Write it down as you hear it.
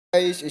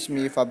Guys, it's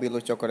me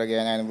Fabio Chokor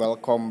again and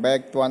welcome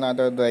back to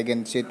another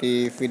Dragon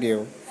City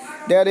video.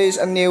 There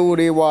is a new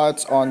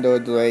rewards on the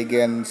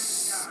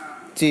Dragons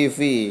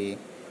TV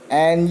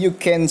and you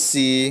can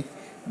see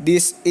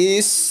this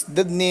is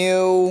the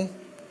new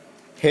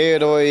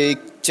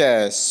heroic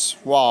chest.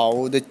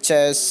 Wow, the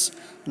chest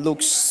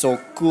looks so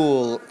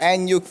cool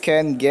and you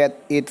can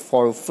get it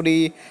for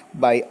free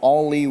by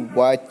only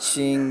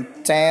watching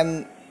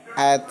 10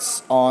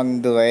 ads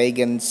on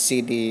Dragon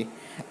City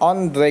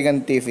on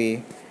Dragon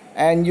TV,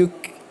 and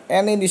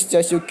in this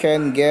chest you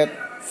can get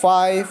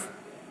 5,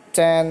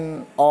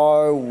 10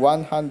 or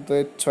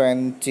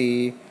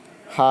 120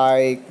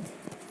 high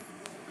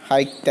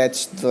tech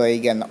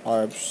dragon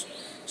orbs.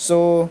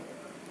 So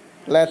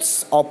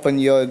let's open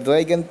your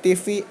Dragon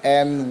TV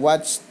and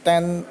watch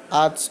 10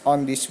 ads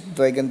on this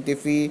Dragon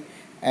TV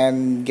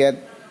and get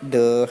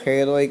the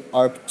heroic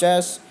orb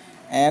chest.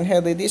 And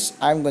here it is.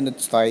 I'm gonna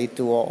try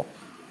to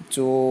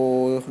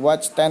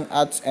watch 10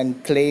 ads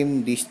and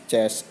claim this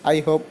chest. I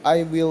hope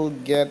I will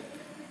get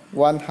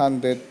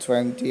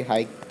 120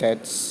 high tech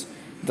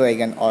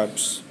dragon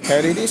orbs. Here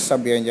it is.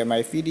 Hope you enjoy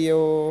my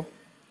video.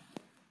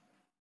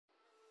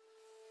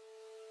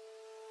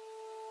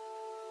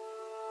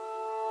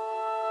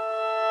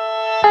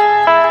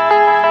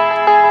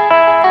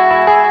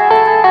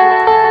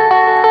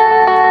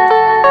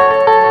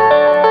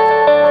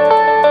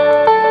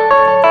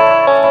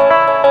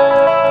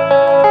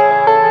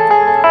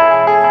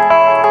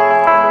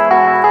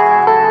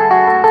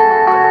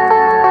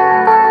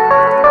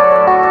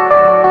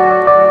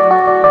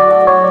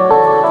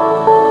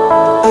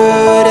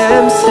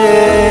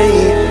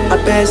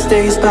 Best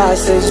days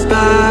passes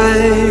by,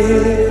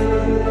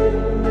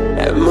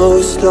 and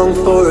most long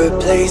for a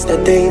place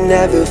that they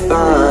never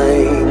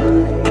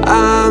find.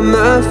 I'm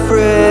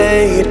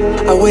afraid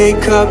I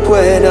wake up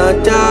when I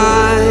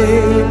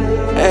die,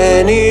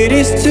 and it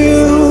is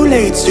too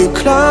late to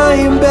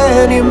climb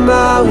any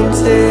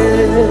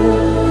mountain.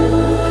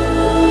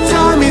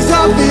 Time is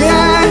of the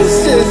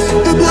essence,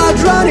 the blood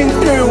running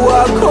through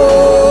our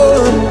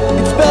core.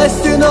 It's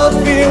best to not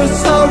feel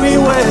sorry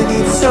when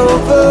it's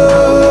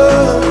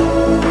over.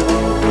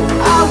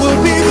 I will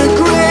be the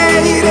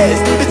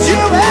greatest that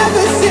you've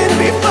ever seen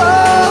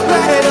before,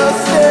 and I'll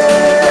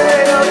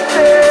stay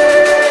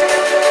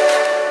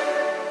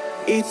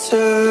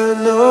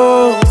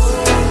eternal.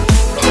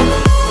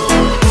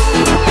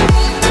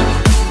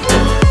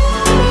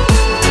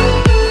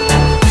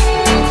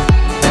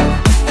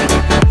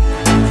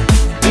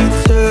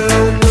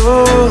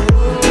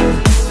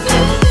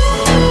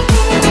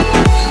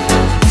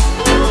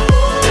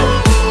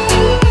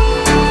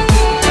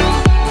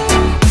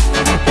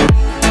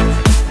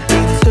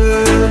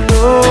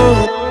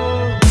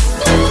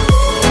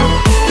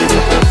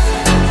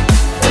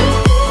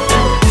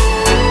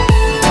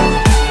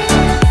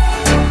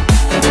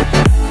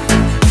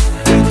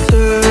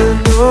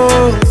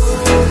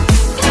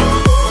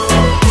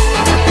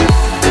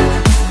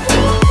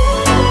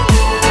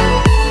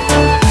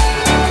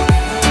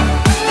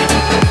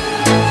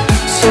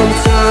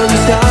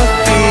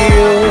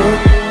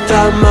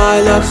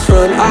 My luck's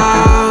run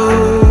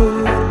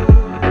out.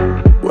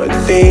 When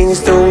things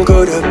don't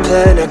go to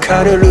plan, I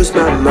kinda lose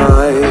my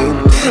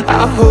mind.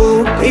 I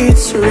hope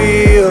it's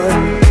real,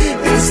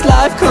 this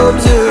life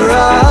comes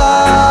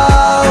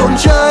around.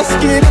 Just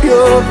keep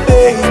your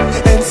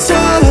faith and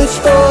search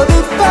for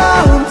the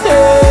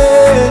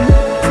fountain.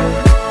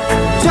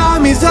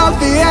 Time is of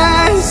the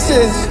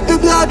essence, the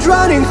blood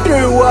running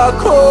through our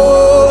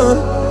core.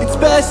 It's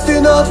best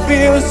to not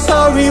feel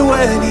sorry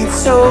when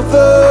it's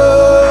over.